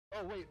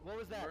Oh wait, what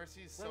was that?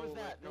 Mercy's what so was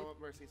that? lit. No,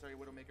 Mercy, sorry,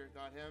 Widowmaker.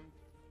 Got him.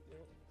 You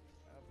don't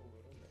have a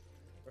little bit.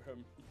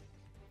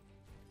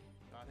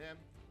 Got him.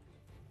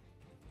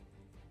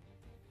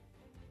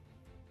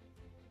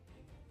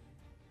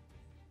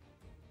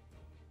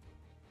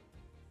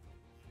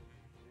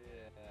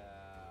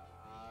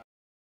 Yeah.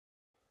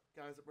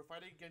 Guys, we're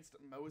fighting against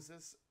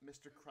Moses,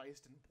 Mr.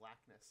 Christ, and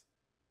Blackness.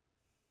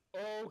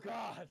 Oh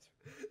God!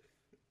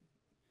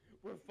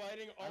 We're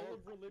fighting all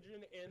of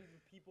religion and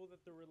the people that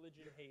the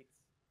religion hates.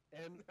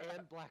 And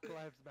Black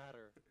Lives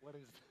Matter. What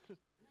is this?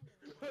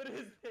 What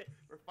is this?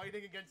 We're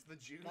fighting against the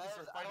Jews. Guys,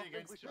 We're I fighting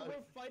don't think against. we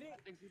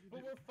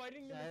should- We're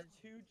fighting them Guys. as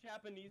 2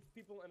 Japanese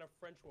people and a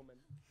French woman.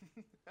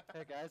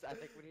 Hey guys, I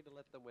think we need to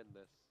let them win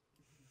this.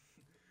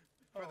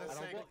 For the I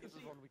don't sake. think this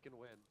is one we can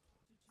win.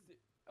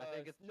 I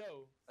think it's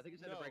no. I think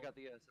it's time to break out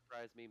the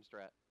surprise meme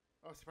strat.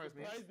 Oh, surprise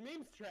me. Surprise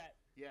meme strat.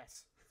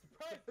 Yes.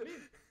 Surprise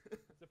meme.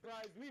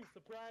 Surprise meme.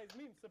 Surprise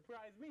meme.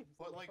 Surprise meme.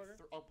 But like,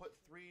 I'll put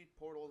 3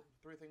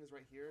 things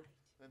right here,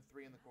 then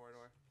 3 in the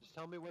corridor. Just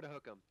tell me where to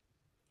hook them.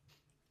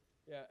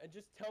 Yeah, and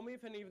just tell me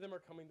if any of them are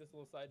coming this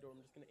little side door.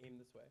 I'm just gonna aim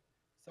this way.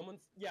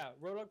 Someone's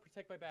Roadhog,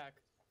 protect my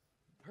back.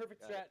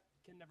 Perfect Got strat. it.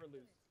 Can never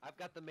lose. I've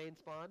got the main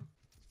spawn.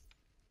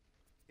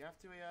 You have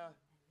to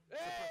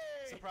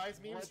Hey! surprise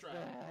meme What the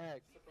strat.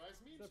 heck? Surprise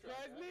meme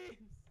Surprise strat. Yeah.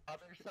 memes.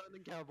 Father, son,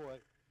 and cowboy.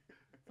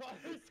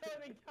 Father,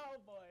 son, and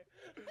cowboy.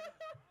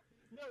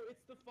 No,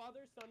 it's the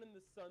father, son, and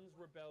the son's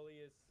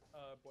rebellious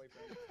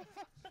boyfriend.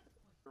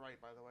 You're right,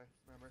 by the way.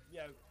 Remember.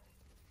 Yeah.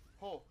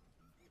 Oh.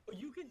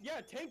 You can,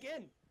 tank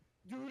in.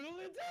 Doodle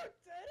and duck.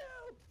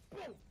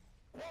 Boom.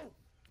 Boom.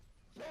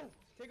 Boom.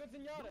 Take out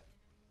Zenyatta.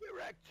 We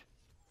wrecked.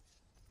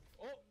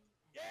 Oh.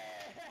 Yeah.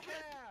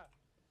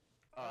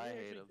 Oh, I we hate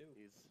actually him. do.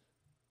 He's.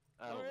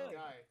 Oh, I don't really?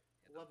 know. Guy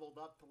leveled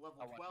up to level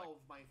I want, 12,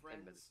 like, my 10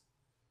 friends. minutes.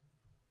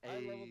 I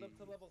Hey. leveled up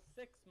to level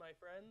 6, my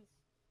friends.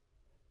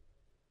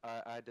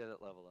 I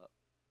didn't level up.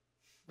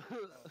 When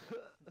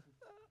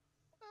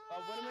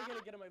am I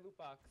gonna get in my loot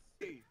box?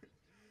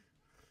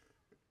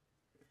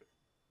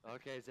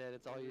 Okay, Zed,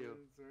 it's all you.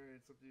 It's alright,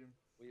 it's up to you.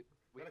 We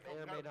We may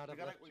or may not have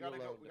left we you gotta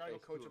go. alone We to gotta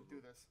go face coach two him of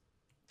through them. this.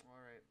 All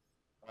right.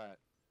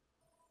 Alright.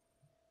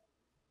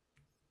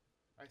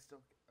 I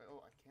still.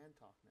 Oh, I can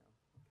talk now.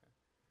 Okay.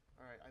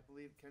 All right. I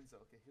believe Kenzo.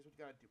 Okay. Here's what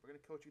you gotta do. We're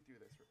gonna coach you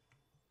through this.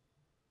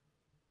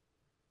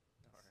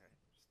 Alright.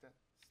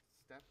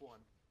 Step 1.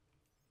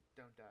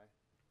 Don't die.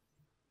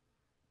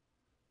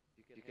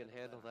 You can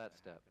handle that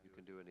step. You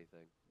can do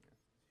anything. Yeah.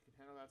 You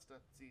can handle that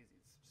stuff. It's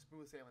easy. It's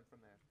smooth sailing from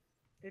there.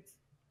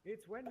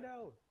 It's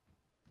Wendell.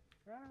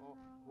 Oh,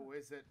 who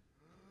is it?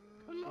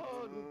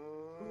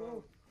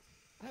 Hello.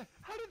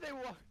 How did they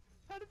walk?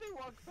 How did they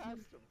walk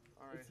past him?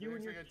 All right. It's you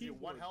and here's what your you're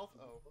gonna do. 1 keyboard. health.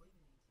 Oh.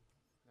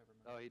 Never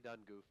mind. Oh, he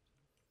done goofed.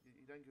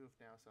 You done goofed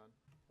now, son.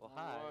 Well,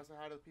 hi. Oh, so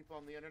hi to the people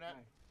on the internet.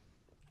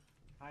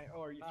 Hi. Hi.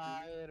 Oh, are you?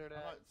 Hi, I'm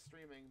internet. not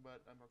streaming,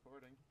 but I'm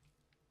recording.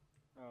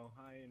 Oh,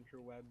 hi,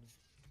 interwebs.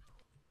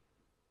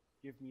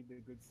 Give me the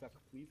good suck,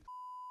 please.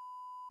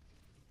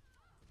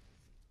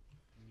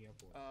 Yeah,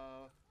 boy.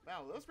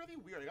 Wow, that was really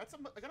weird. I got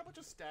a bunch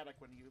of static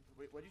when you.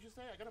 Wait, what did you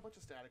say? I got a bunch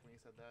of static when you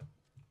said that.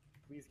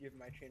 Please give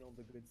my channel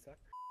the good suck.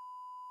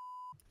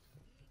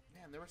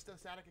 Man, there was still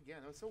static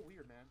again. That was so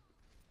weird, man.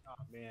 Oh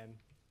man,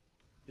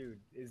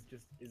 dude, is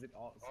it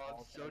all? Oh, all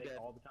I'm so static dead.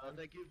 all the Oh, time?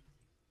 thank you.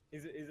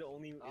 Is there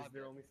I'm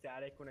dead. only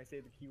static when I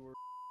say the keyword?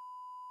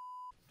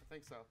 I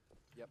think so.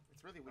 Yep.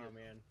 It's really weird. Oh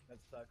man, that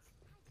sucks.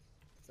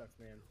 Sucks,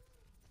 man.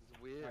 It's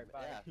weird. Alright,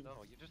 bye. Yeah.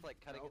 No, you're just like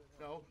cutting it.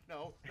 No.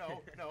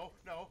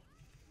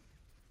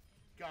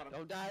 Got him.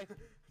 Don't die.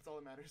 That's all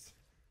that matters.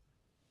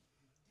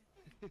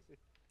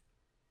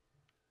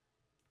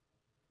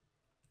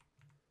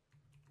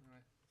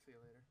 Alright, see you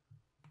later.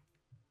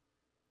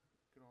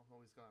 Good old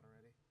always gone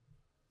already.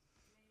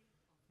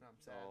 No, I'm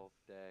sad. Oh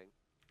dang.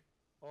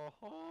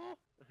 Oh.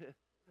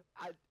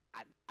 I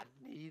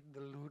need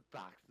the loot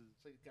boxes.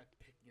 So you got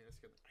picking it.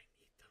 I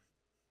need them.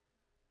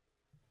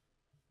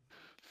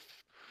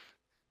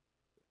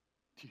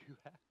 Do you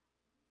have?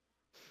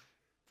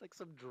 It's like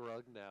some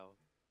drug now.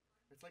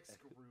 It's like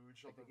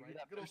Scrooge I on the can give you right.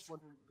 that Good old first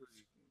one for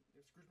Scrooge.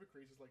 Scrooge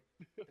McCree's is like,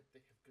 they have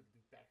good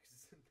loot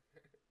boxes in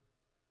there.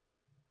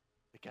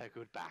 They got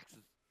good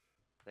boxes.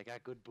 They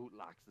got good boot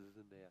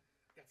boxes in there.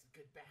 Got some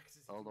good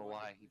boxes. I don't know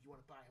why. If you want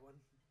to buy one,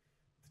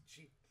 it's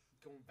cheap,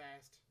 going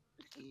fast.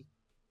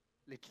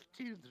 Little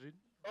children.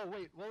 Oh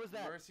wait, what was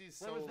that? Mercy's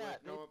what so was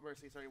that? lit. No,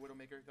 Mercy, sorry,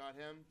 Widowmaker. Got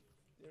him.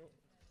 You don't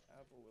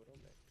have a little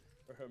bit.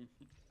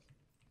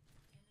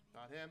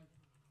 Got him.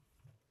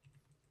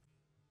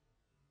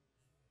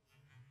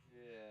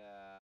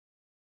 Yeah.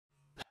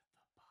 Let the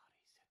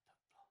bodies hit the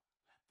floor.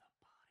 Let the bodies hit the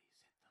floor.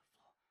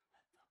 Let the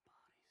bodies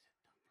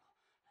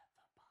hit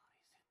the floor.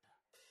 Let the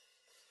bodies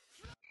hit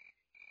the.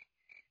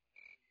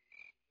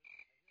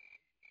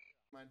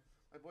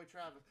 My boy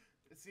Travis.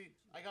 See,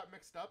 I got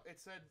mixed up. It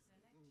said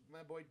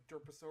my boy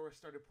Derposaurus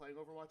started playing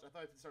Overwatch. I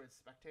thought he started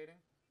spectating.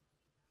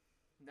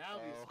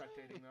 Now he's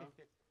spectating though.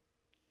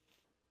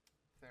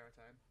 Fair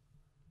time.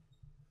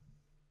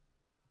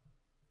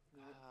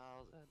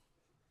 How's that?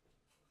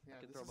 Yeah, I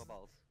can this throw is, my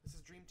balls. This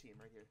is dream team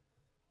right here.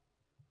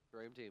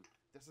 Dream team.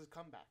 This is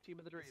comeback. Team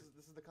of the dreams.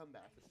 This is the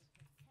comeback.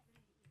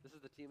 This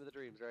is the team of the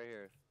dreams right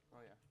here. Oh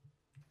yeah.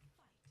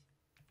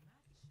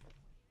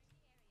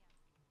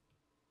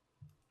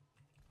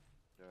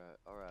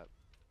 All right.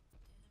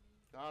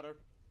 Got her.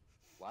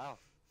 Wow.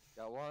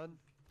 Got one.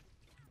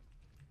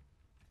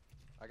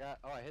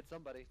 I hit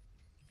somebody.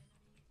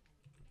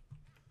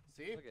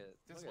 See? Look at it.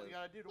 This is Look what at you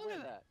gotta do to Look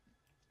win. at that.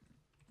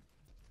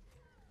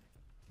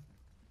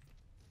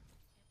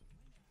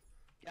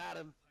 Got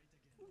him.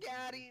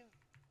 Got him.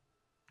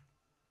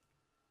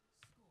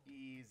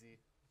 Easy.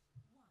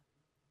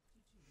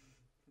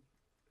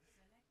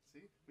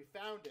 See? We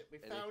found it. We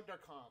And found our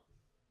comp.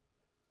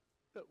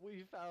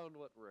 We found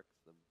what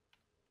wrecks them.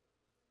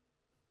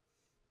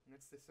 And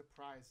it's the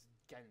surprise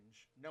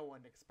Genj. No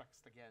one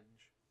expects the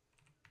Genj.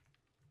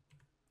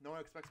 No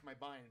one expects my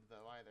bind,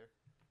 though, either.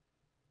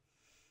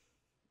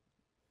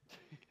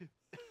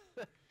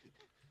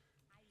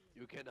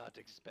 You cannot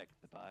expect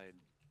the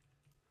bind.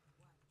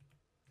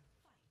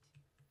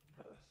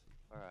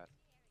 Alright.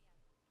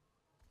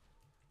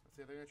 Let's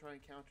see if they're gonna try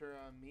and counter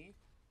me,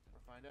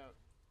 or find out.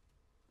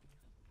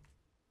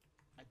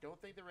 I don't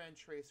think they ran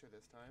Tracer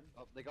this time.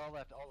 Oh, they all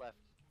left,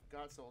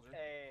 God Soldier.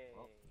 Hey.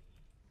 Well.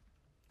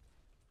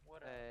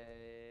 What up?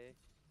 Hey.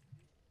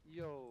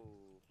 Yo.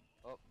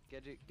 Oh,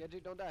 Genji,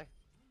 don't die.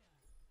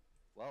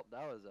 Well,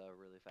 that was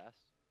really fast.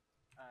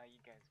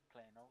 You guys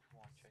playing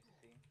Overwatch, I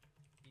see.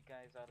 You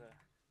guys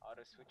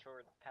oughta switch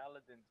over to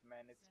Paladins,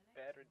 man. It's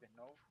better than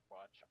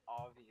Overwatch,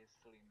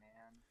 obviously,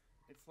 man.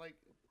 It's like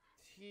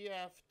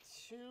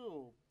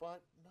TF2,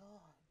 but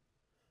not.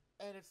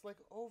 And it's like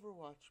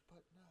Overwatch,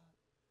 but not.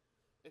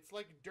 It's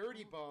like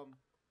Dirty Bomb,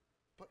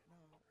 but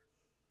not.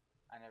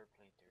 I never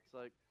played Dirty. It's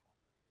like,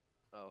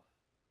 oh,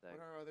 dang.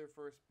 What are other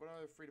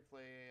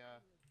free-to-play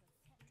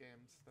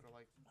games that are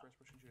like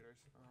first-person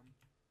shooters?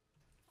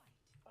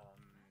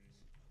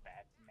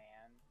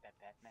 Batman, that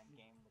Batman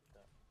game with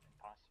the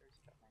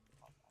imposters, Batman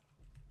Arkham.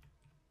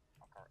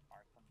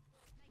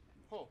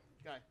 Oh,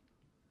 guy.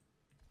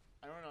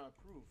 I don't know how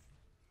to prove.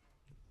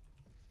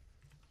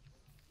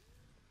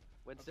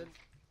 Winston.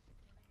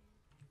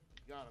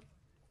 Got him.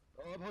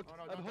 Oh, I'm hooked. Oh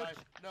no, I'm don't die.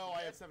 hooked. No,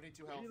 I have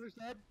 72 Your health. healer's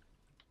dead.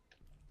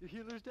 Your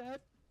healer's dead.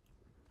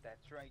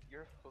 That's right,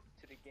 you're hooked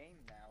to the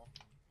game now.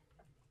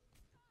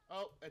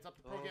 Oh, it's up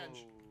to Pro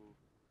Genj. Oh.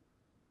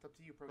 It's up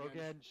to you, Pro Pro Genj.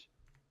 Genj.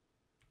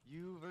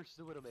 You versus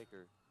the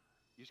Widowmaker.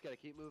 You just gotta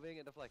keep moving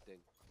and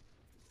deflecting.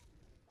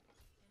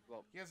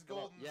 Well, He has come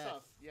on. golden Yes.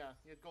 stuff. Yeah,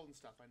 he had golden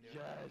stuff, I knew.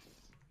 Yes.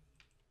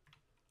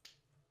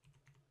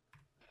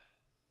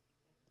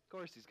 Of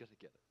course he's gonna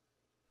get it.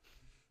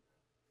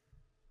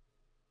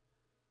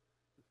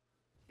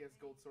 He has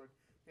gold sword.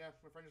 Yeah,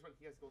 my friend just went,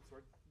 he has gold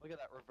sword. Look at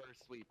that reverse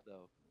sweep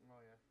though.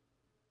 Oh yeah.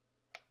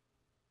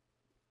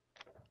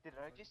 Did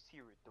I just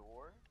hear a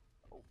door?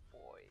 Oh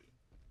boy.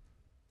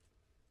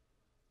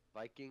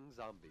 Viking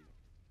zombie.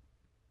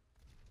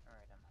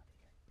 Alright, I'm out of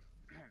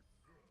here.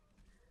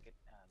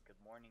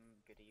 Good morning,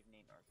 good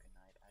evening, or good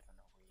night. I don't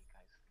know where you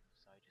guys live,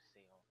 so I just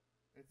say oh.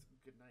 It's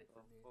good night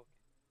for me.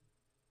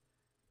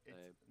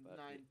 Okay. It's But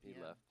 9 he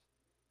p.m. left.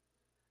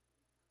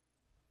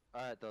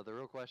 Alright though, the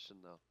real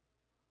question though.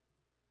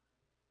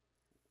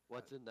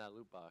 What's in that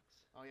loot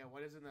box? Oh yeah,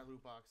 what is in that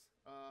loot box?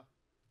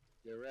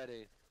 Get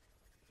ready.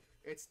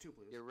 It's 2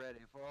 blues. Get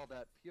ready for all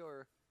that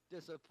pure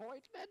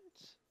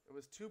disappointment. It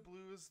was 2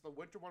 blues. The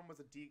winter one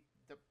was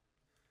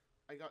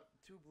I got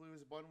 2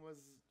 blues. One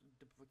was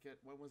duplicate.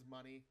 One was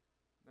money.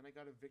 Then I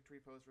got a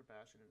victory pose for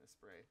Bastion and a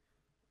spray.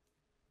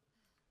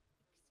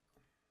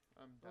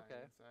 I'm dying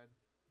Okay. inside.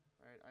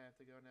 Alright, I have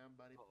to go now,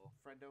 buddy. Uh-oh.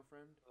 Friendo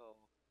friend. Oh.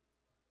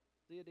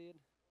 See ya, dude.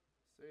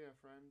 See ya,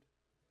 friend.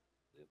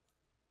 Yep.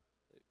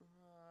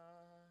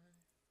 Bye.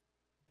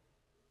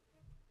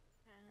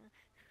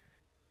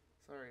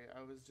 Sorry,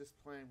 I was just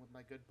playing with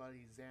my good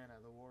buddy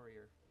Xana, the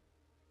warrior.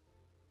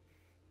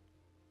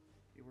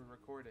 You were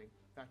recording.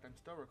 In fact, I'm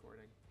still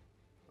recording.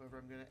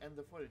 However, I'm going to end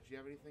the footage. Do you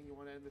have anything you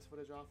want to end this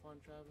footage off on,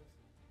 Travis?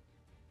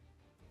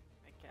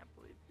 I can't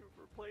believe you've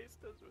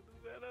replaced us with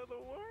Zeta the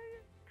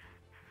Warrior.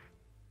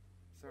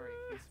 Sorry,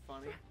 he's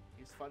funny.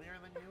 He's funnier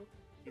than you.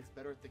 He's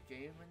better at the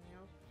game than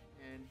you.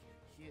 And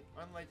he,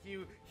 unlike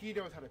you, he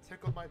knows how to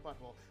tickle my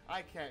butthole.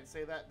 I can't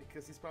say that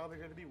because he's probably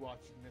going to be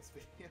watching this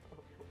video.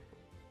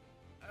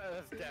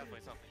 That's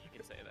definitely something you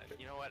can say then.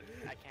 You know what?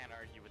 I can't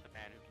argue with the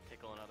man who can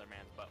tickle another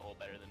man's butthole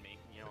better than me.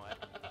 You know what?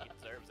 He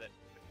deserves it.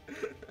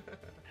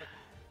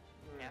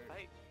 Can't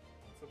Alright. fight.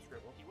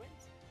 Subscribe. He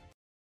wins.